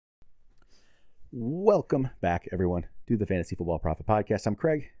Welcome back, everyone, to the Fantasy Football Profit Podcast. I'm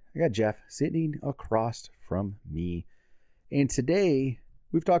Craig. I got Jeff sitting across from me. And today,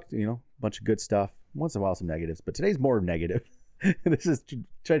 we've talked, a bunch of good stuff. Once in a while, some negatives. But today's more negative. This is to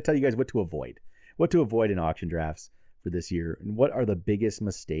try to tell you guys what to avoid. What to avoid in auction drafts for this year. And what are the biggest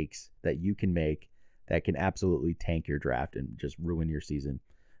mistakes that you can make that can absolutely tank your draft and just ruin your season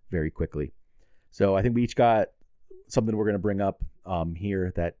very quickly. So I think we each got something we're going to bring up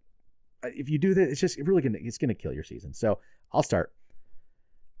here that if you do that, it's going to kill your season. So I'll start.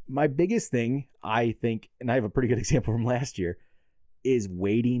 My biggest thing, I think, and I have a pretty good example from last year, is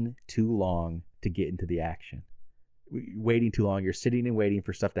waiting too long to get into the action. Waiting too long. You're sitting and waiting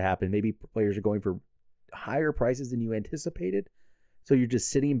for stuff to happen. Maybe players are going for higher prices than you anticipated. So you're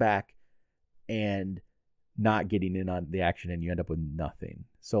just sitting back and not getting in on the action, and you end up with nothing.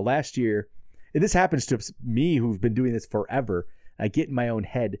 So last year, and this happens to me who've been doing this forever. I get in my own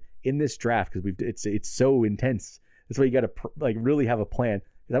head in this draft because it's so intense. That's why you got to really have a plan.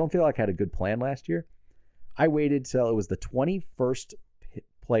 Because I don't feel like I had a good plan last year. I waited till it was the 21st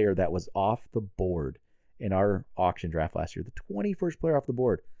player that was off the board in our auction draft last year. The 21st player off the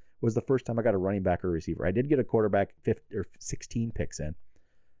board was the first time I got a running back or receiver. I did get a quarterback 16 picks in,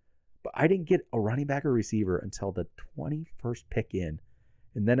 but I didn't get a running back or receiver until the 21st pick in.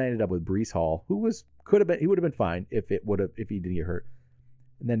 And then I ended up with Breece Hall, who would have been fine if he didn't get hurt.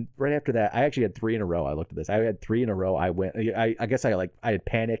 And then right after that, I actually had 3 in a row. I looked at this. I had 3 in a row. I guess I had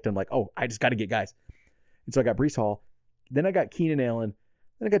panicked. I'm like, oh, I just got to get guys. And so I got Breece Hall. Then I got Keenan Allen.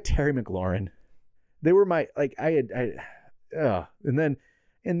 Then I got Terry McLaurin. They were my, and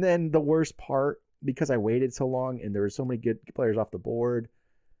then the worst part, because I waited so long and there were so many good players off the board,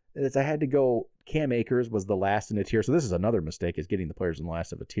 is I had to go. Cam Akers was the last in a tier. So this is another mistake, is getting the players in the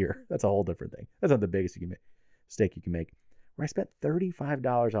last of a tier. That's a whole different thing. That's not the biggest mistake you can make. Where I spent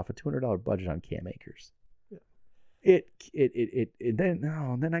 $35 off a $200 budget on Cam Akers. Yeah.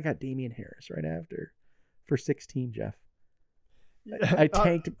 Then I got Damian Harris right after for 16, Jeff. Yeah. I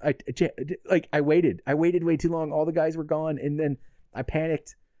tanked. I waited way too long. All the guys were gone, and then I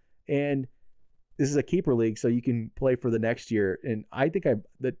panicked. And this is a keeper league, so you can play for the next year. And I think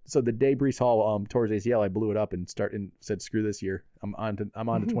the day Breece Hall tore his ACL, I blew it up and said screw this year. I'm on to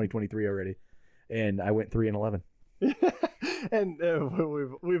 2023 already, and I went 3-11. And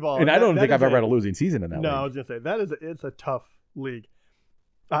we've all. And I don't think I've ever had a losing season in that. No, league. I was gonna say it's a tough league.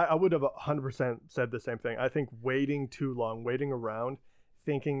 I would have 100% said the same thing. I think waiting too long, waiting around,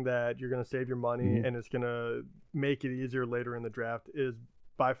 thinking that you're going to save your money and it's going to make it easier later in the draft is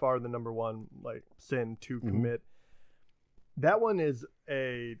by far the number one sin to commit. That one is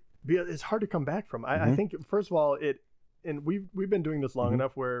it's hard to come back from. I think first of all and we've been doing this long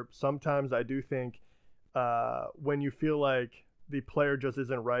enough where sometimes I do think when you feel like the player just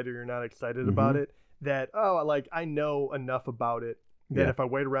isn't right or you're not excited about it, that I know enough about it that if I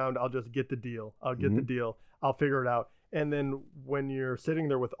wait around, I'll just get the deal. I'll get the deal. I'll figure it out. And then when you're sitting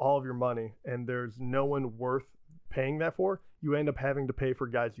there with all of your money and there's no one worth paying that for, you end up having to pay for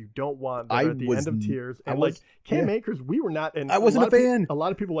guys you don't want that are at the end of tiers. And Cam Akers, we were not. And I wasn't a fan. A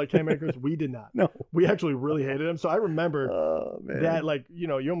lot of people like Cam Akers. We did not. No. We actually really hated him. So I remember that,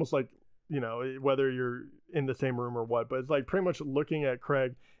 you almost whether you're in the same room or what, but it's pretty much looking at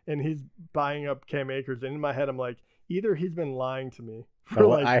Craig and he's buying up Cam Akers. And in my head, I'm like, either he's been lying to me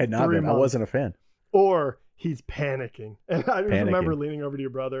for I had not 3 been. months, I wasn't a fan. Or he's panicking. And I just remember leaning over to your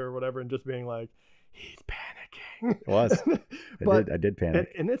brother or whatever and just being like, he's panicking. It was. I did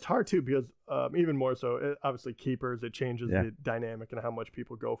panic. And it's hard too because even more so, obviously keepers, it changes the dynamic and how much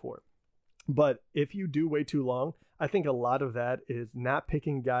people go for it. But if you do wait too long, I think a lot of that is not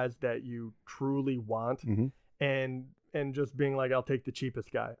picking guys that you truly want and just being like, I'll take the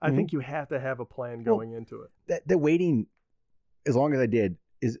cheapest guy. I think you have to have a plan going into it. The waiting, as long as I did,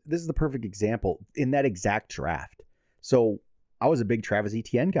 this is the perfect example in that exact draft. So I was a big Travis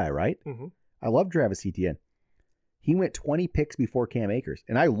Etienne guy, right? I love Travis Etienne. He went 20 picks before Cam Akers,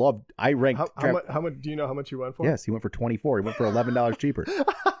 and I ranked. How much? Do you know how much he went for? Yes, he went for 24. He went for $11 cheaper.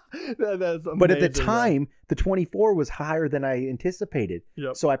 That's amazing, but at the time, the 24 was higher than I anticipated.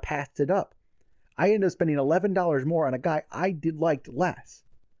 Yep. So I passed it up. I ended up spending $11 more on a guy I liked less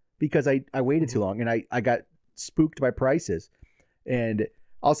because I waited too long, and I got spooked by prices. And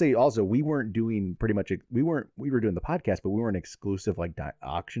I'll say also, we weren't doing we were doing the podcast, but we weren't exclusive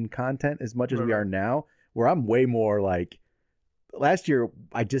auction content as much as we are now, where I'm way more last year,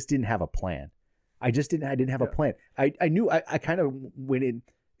 I just didn't have a plan. I didn't have a plan. I knew I kind of went in.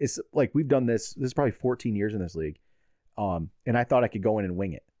 It's we've done this. This is probably 14 years in this league. And I thought I could go in and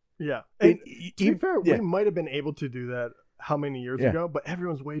wing it. Yeah. And to be fair, we might have been able to do that how many years Yeah. ago, but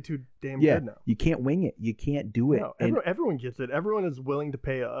everyone's way too damn Yeah, good now. you can't wing it. You can't do it. No, And everyone gets it. Everyone is willing to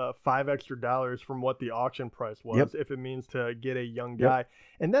pay $5 extra from what the auction price was Yep. if it means to get a young Yep. guy.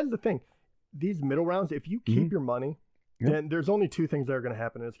 And that's the thing. These middle rounds, if you keep Mhm. your money, Yep. then there's only two things that are going to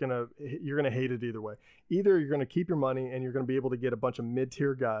happen. You're going to hate it either way. Either you're going to keep your money and you're going to be able to get a bunch of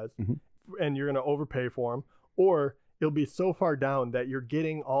mid-tier guys Mhm. and you're going to overpay for them, or it'll be so far down that you're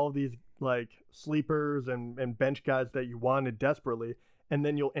getting all of these like sleepers and bench guys that you wanted desperately, and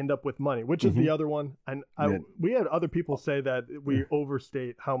then you'll end up with money, which is the other one. And Yeah. we had other people say that we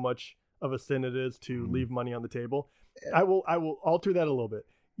overstate how much of a sin it is to leave money on the table. I will alter that a little bit.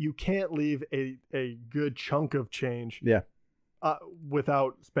 You can't leave a good chunk of change Yeah.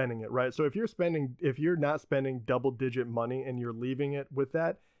 without spending it, right? So if you're not spending double-digit money and you're leaving it with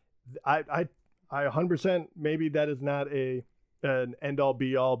that, I 100% maybe that is not an end-all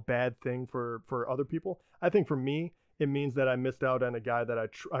be-all bad thing for other people. I think for me, it means that I missed out on a guy that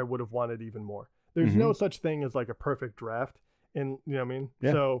I would have wanted even more. There's no such thing as like a perfect draft, and you know what I mean?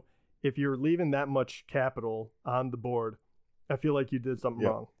 Yeah. So if you're leaving that much capital on the board, I feel like you did something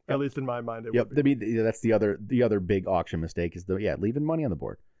wrong. At least in my mind, it Yep. would be. I mean, that's the other big auction mistake is leaving money on the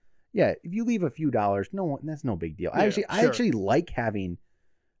board. Yeah, if you leave a few dollars, that's no big deal. Yeah, I actually like having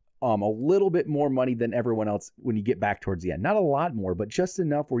a little bit more money than everyone else when you get back towards the end. Not a lot more, but just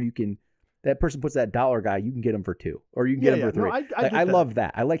enough where you can. That person puts that dollar guy, you can get him for $2, or you can get him for $3. No, I get I that. love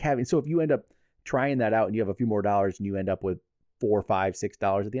that. I like having. So if you end up trying that out and you have a few more dollars and you end up with $4, $5,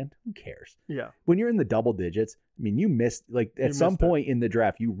 $6 at the end, who cares? Yeah. When you're in the double digits, I mean, you missed at some point in the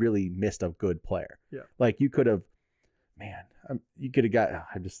draft, you really missed a good player. Yeah. Like you could have, you could have got.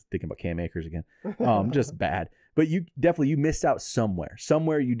 I'm just thinking about Cam Akers again. Just bad. But you missed out somewhere.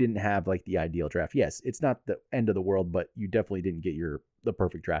 Somewhere you didn't have like the ideal draft. Yes, it's not the end of the world, but you definitely didn't get the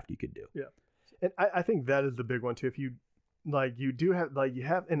perfect draft you could do. Yeah. And I think that is the big one too. If you you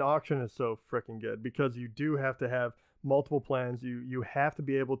have an auction is so freaking good because you do have to have multiple plans. You have to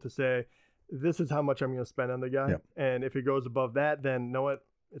be able to say, this is how much I'm going to spend on the guy. Yep. And if it goes above that, then know what?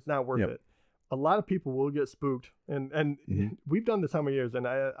 It's not worth it. A lot of people will get spooked, and we've done this how many years, and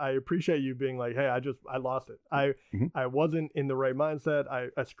I appreciate you being like, hey, I lost it. I wasn't in the right mindset.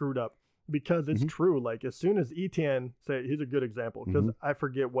 I screwed up. Because it's true. Like as soon as Etienne, he's a good example because I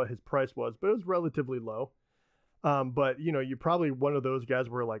forget what his price was, but it was relatively low. But you're probably one of those guys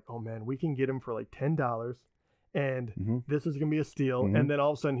where like, oh man, we can get him for like $10 and this is going to be a steal. And then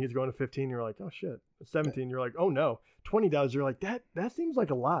all of a sudden he's going to 15. You're like, oh shit, 17. You're like, oh no, $20. You're like, that seems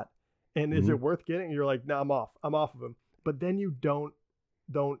like a lot. And is it worth getting? You're like, no, I'm off of him. But then you don't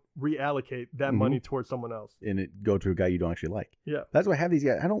reallocate that money towards someone else. And it go to a guy you don't actually like. Yeah. That's why I have these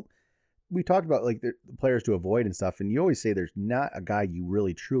guys. We talked about like the players to avoid and stuff. And you always say there's not a guy you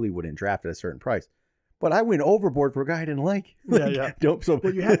really truly wouldn't draft at a certain price. But I went overboard for a guy I didn't like. Yeah.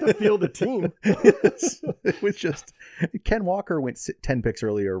 Well, you have to field the team. It was just Ken Walker went 10 picks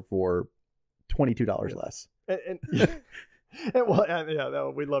earlier for $22 less.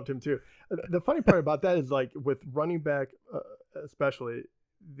 We loved him too. The funny part about that is like with running back, especially,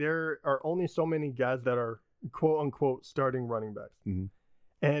 there are only so many guys that are quote unquote starting running backs.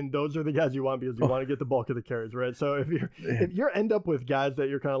 And those are the guys you want because you want to get the bulk of the carries, right? So if you end up with guys that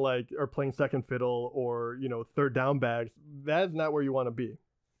you're kind of like are playing second fiddle or third down bags, that's not where you want to be.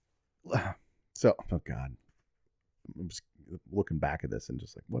 So, oh God, I'm just looking back at this and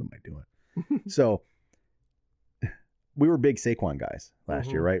just like, what am I doing? So we were big Saquon guys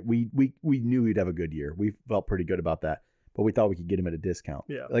last year, right? We knew he'd have a good year. We felt pretty good about that, but we thought we could get him at a discount.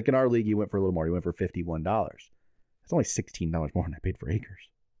 Yeah. Like in our league, he went for a little more. He went for $51. It's only $16 more than I paid for Akers.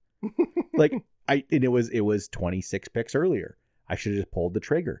 It was 26 picks earlier. I should have just pulled the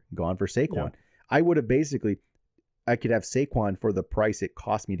trigger, gone for Saquon. Yeah. I would have I could have Saquon for the price it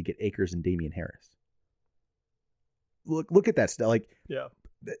cost me to get Akers and Damian Harris. Look at that stuff.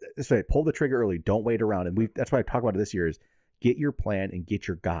 That's right. Pull the trigger early. Don't wait around. And that's why I talk about it this year is get your plan and get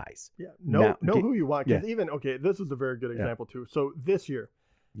your guys. Yeah. Know who you want. Because this is a very good example too. So this year,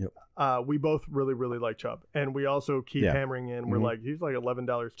 we both really, really like Chubb. And we also keep hammering in. We're like, he's like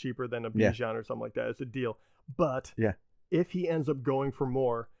 $11 cheaper than a Bijan or something like that. It's a deal. But if he ends up going for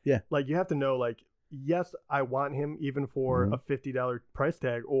more, like you have to know, like, yes, I want him even for a $50 price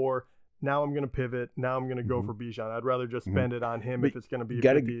tag, or now I'm going to pivot. Now I'm going to go for Bijan. I'd rather just spend it on him if it's going to be. You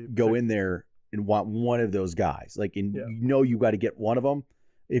got to go in there and want one of those guys. Like, you got to get one of them.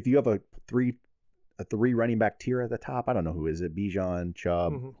 If you have a three running back tier at the top, I don't know who is it, Bijan,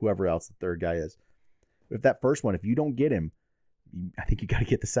 Chubb, whoever else the third guy is. If that first one, if you don't get him, I think you got to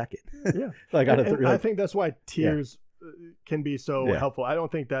get the second. Yeah, I think that's why tiers can be so helpful. I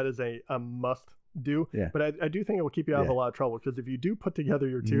don't think that is a must do. Yeah. But I do think it will keep you out of Yeah. a lot of trouble, because if you do put together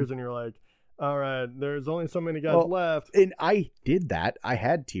your tiers and you're like, all right, there's only so many guys Well, left. And I did that. I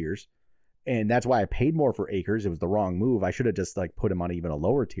had tiers, and that's why I paid more for Akers. It was the wrong move. I should have just like put him on even a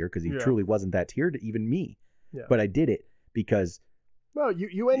lower tier, because he Yeah. truly wasn't that tier to even me. Yeah. But I did it because Well,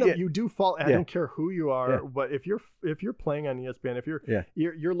 you end up Yeah. you do fall. I Yeah. don't care who you are, Yeah. but if you're playing on ESPN, if Yeah.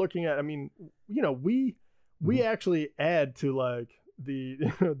 you're looking at, I mean, we Mhm. actually add to like the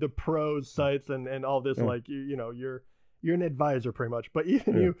the pros sites and all this, Yeah. like you're an advisor pretty much, but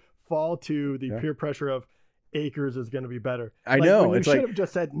even Yeah. you fall to the Yeah. peer pressure of Akers is going to be better. I Like, know, when you it's should like- have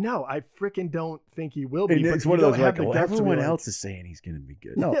just said no. I freaking don't think he will be. and but it's you one of don't those have like, the well, guts to be everyone like, else is saying he's going to be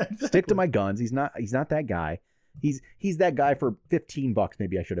good. No, Yeah, stick to exactly. my guns. He's not that guy. He's that guy for $15.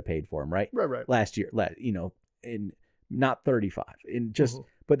 Maybe I should have paid for him, right? Right. Last year, and not 35. And just, Mhm.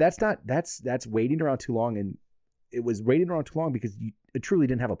 but that's waiting around too long. And it was waiting around too long because it truly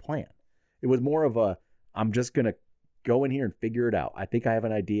didn't have a plan. It was more of a, I'm just going to go in here and figure it out. I think I have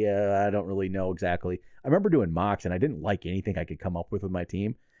an idea. I don't really know exactly. I remember doing mocks and I didn't like anything I could come up with my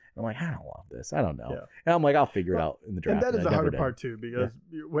team. I'm like, I don't love this. I don't know. Yeah. And I'm like, I'll figure it out in the draft. And that is I the never harder did. part too, because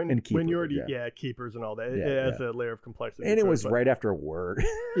when And keepers, you already yeah. keepers and all that, Yeah, it adds a layer of complexity. And it to was but- right after work.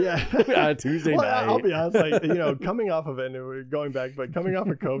 Yeah. On a Tuesday Well, night. I'll be honest, like, coming off of it, and we're going back, but coming off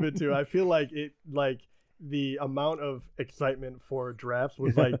of COVID too, I feel like the amount of excitement for drafts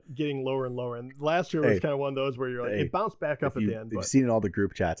was like getting lower and lower. And last year was Hey. kind of one of those where you're like, Hey. it bounced back up If at you, the end. if you've But, seen in all the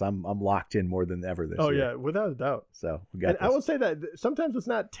group chats, I'm locked in more than ever this oh year. yeah, without a doubt. So we got And this. I will say that sometimes it's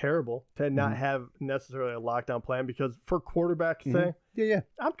not terrible to not Mhm. have necessarily a lockdown plan, because for quarterbacks, Mhm. say, yeah.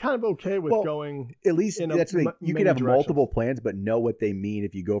 I'm kind of okay with Well, going. At least in a that's the thing. m- You many can have directions. multiple plans, but know what they mean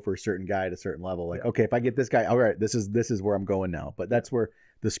if you go for a certain guy at a certain level. Like, Yeah. okay, if I get this guy, all right, this is where I'm going now. But that's where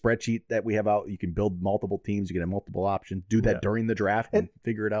the spreadsheet that we have out, you can build multiple teams, you can have multiple options. Do that Yeah. during the draft and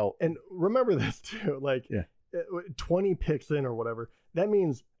figure it out. And remember this too, like Yeah. 20 picks in or whatever. That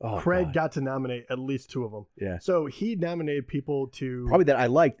means Oh, Craig God. got to nominate at least 2 of them. Yeah. So he nominated people to Probably that I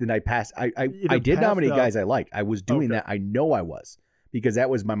liked, and I passed. I Either did passed nominate out- guys I like. I was doing Okay. that. I know I was, because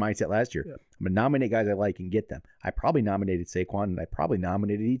that was my mindset last year. Yeah. I'm gonna nominate guys I like and get them. I probably nominated Saquon, and I probably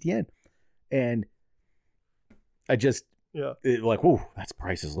nominated Etienne, and I just like, whoa, that's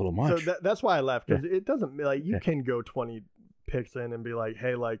price is a little much. So that's why I left, because it doesn't like you Yeah. can go 20 picks in and be like,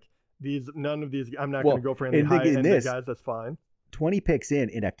 hey, like none of these. I'm not Well, going to go for any and high thinking end this- guys. That's fine. 20 picks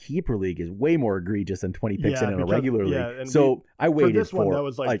in a keeper league is way more egregious than 20 picks Yeah, in a because- regular yeah, league. and So I For waited this one, that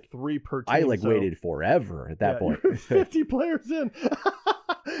was like 3 per team. I like so- waited forever at that yeah, point. you were 50 players in.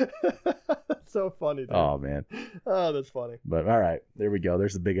 That's so funny, dude. Oh man. Oh, that's funny. But all right, there we go.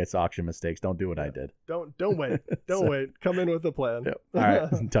 There's the biggest auction mistakes. Don't do what I Yeah. did. Don't wait. Don't So- wait. Come in with a plan. Yep. All right.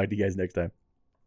 Talk to you guys next time.